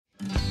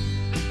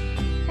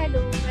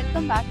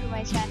welcome back to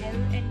my channel,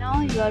 and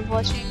now you are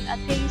watching a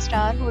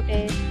 3-star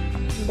hotel.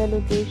 The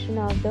location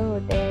of the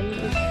hotel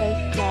is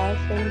first class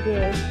and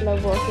guests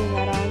love walking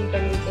around the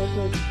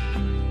neighborhood.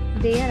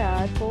 There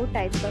are 4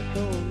 types of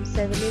rooms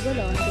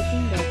available on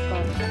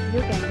booking.com.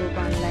 You can book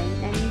online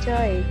and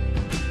enjoy it.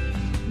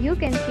 You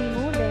can see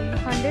more than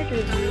 100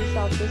 reviews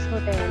of this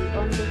hotel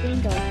on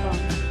booking.com.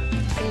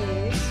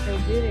 Its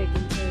review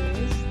rating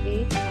is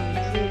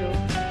 8.0,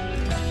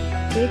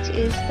 which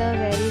is the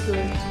very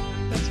good.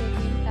 The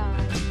check-in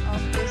time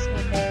of this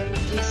hotel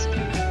is 2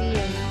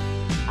 p.m.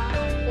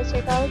 and the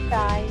checkout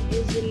time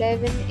is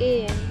 11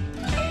 a.m.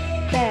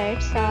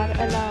 Pets are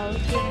allowed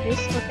in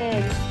this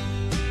hotel.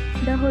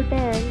 The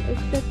hotel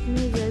accepts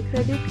major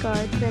credit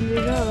cards and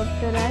reserves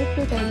the right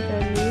to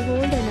temporarily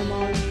hold an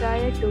amount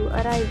prior to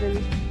arrival.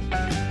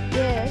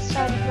 Guests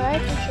are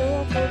required to show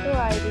a photo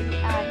ID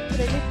and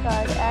credit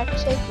card at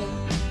check-in.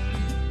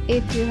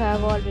 If you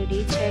have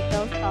already checked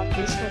out from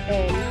this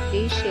hotel,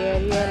 please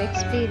share your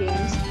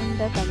experience in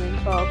the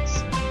comment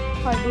box.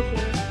 For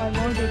booking or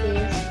more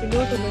details,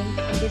 below the link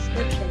in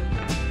description.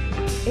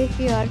 If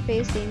you are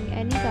facing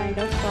any kind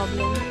of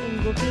problem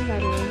in booking a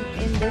room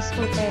in this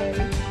hotel,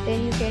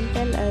 then you can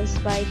tell us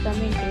by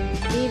commenting.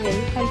 We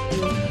will help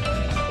you.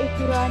 If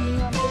you are new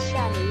on this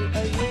channel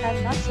or you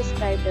have not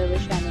subscribed our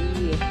channel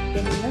yet,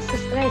 then you must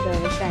subscribe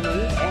our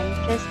channel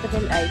and press the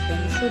bell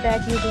icon so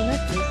that you do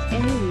not miss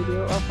any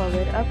video of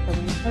our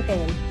upcoming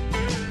hotel.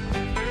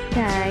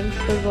 Thanks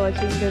for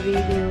watching the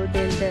video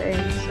till the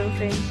end. So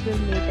friends, will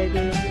meet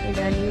again in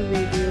a new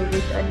video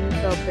with a new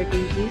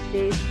property. Be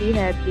safe, be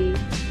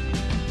happy.